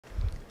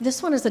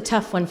This one is a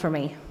tough one for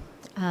me.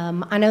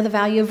 I know the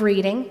value of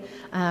reading.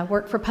 I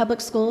work for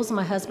public schools.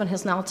 My husband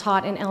has now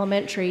taught in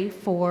elementary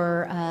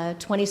for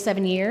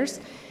 27 years.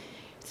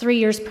 3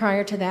 years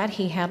prior to that,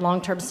 he had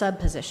long-term sub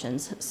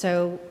positions.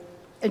 So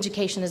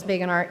education is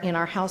big in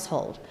our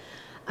household.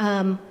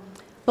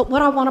 But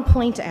what I want to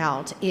point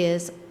out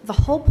is the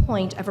whole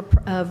point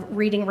of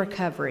reading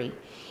recovery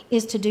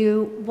is to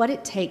do what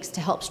it takes to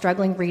help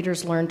struggling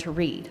readers learn to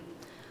read.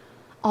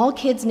 All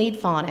kids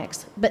need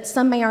phonics, but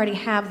some may already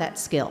have that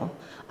skill,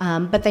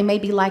 but they may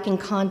be lacking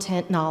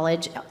content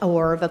knowledge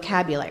or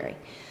vocabulary.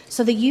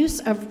 So the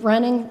use of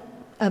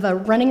a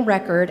running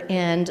record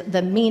and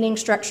the meaning,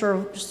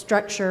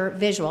 structure,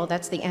 visual,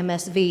 that's the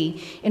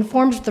MSV,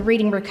 informs the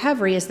reading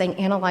recovery as they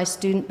analyze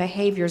student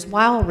behaviors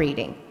while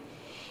reading.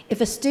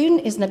 If a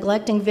student is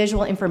neglecting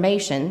visual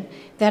information,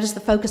 that is the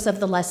focus of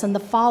the lesson the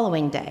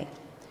following day.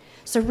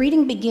 So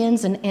reading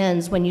begins and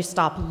ends when you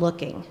stop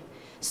looking.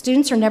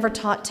 Students are never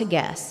taught to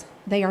guess.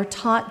 They are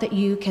taught that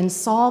you can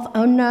solve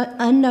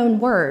unknown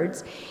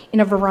words in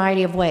a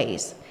variety of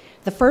ways.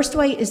 The first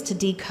way is to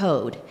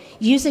decode,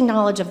 using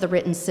knowledge of the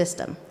written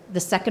system. The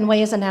second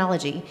way is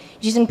analogy,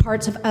 using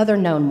parts of other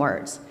known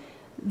words.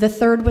 The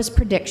third was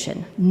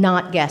prediction,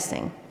 not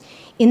guessing.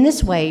 In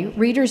this way,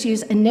 readers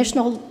use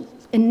initial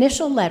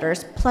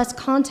letters plus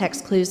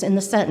context clues in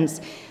the sentence,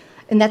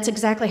 and that's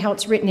exactly how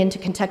it's written into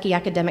Kentucky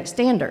academic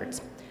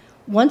standards.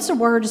 Once a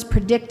word is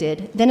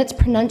predicted, then its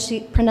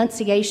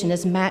pronunciation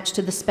is matched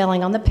to the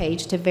spelling on the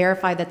page to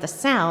verify that the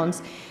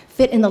sounds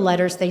fit in the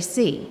letters they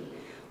see.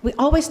 We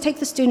always take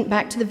the student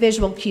back to the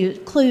visual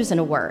clues in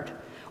a word.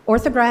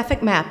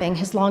 Orthographic mapping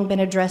has long been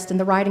addressed in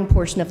the writing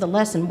portion of the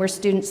lesson, where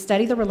students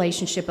study the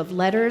relationship of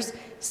letters,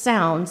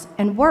 sounds,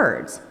 and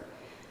words.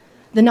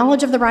 The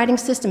knowledge of the writing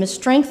system is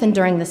strengthened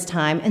during this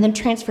time and then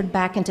transferred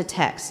back into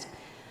text.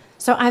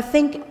 So I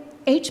think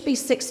HB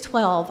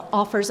 612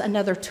 offers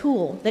another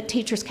tool that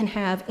teachers can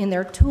have in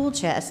their tool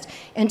chest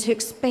and to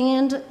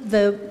expand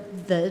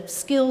the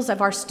skills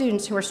of our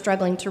students who are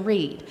struggling to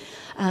read.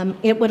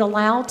 It would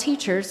allow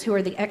teachers who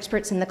are the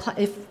experts in the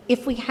class,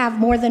 if we have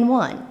more than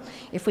one,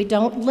 if we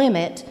don't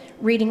limit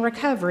reading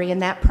recovery in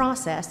that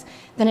process,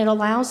 then it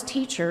allows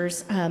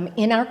teachers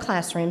in our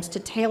classrooms to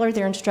tailor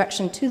their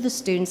instruction to the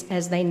students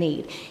as they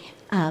need.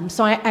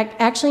 So I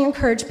actually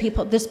encourage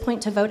people at this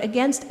point to vote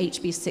against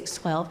HB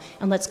 612,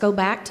 and let's go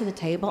back to the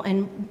table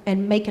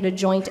and make it a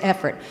joint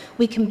effort.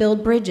 We can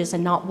build bridges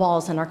and not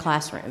walls in our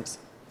classrooms.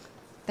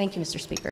 Thank you, Mr. Speaker.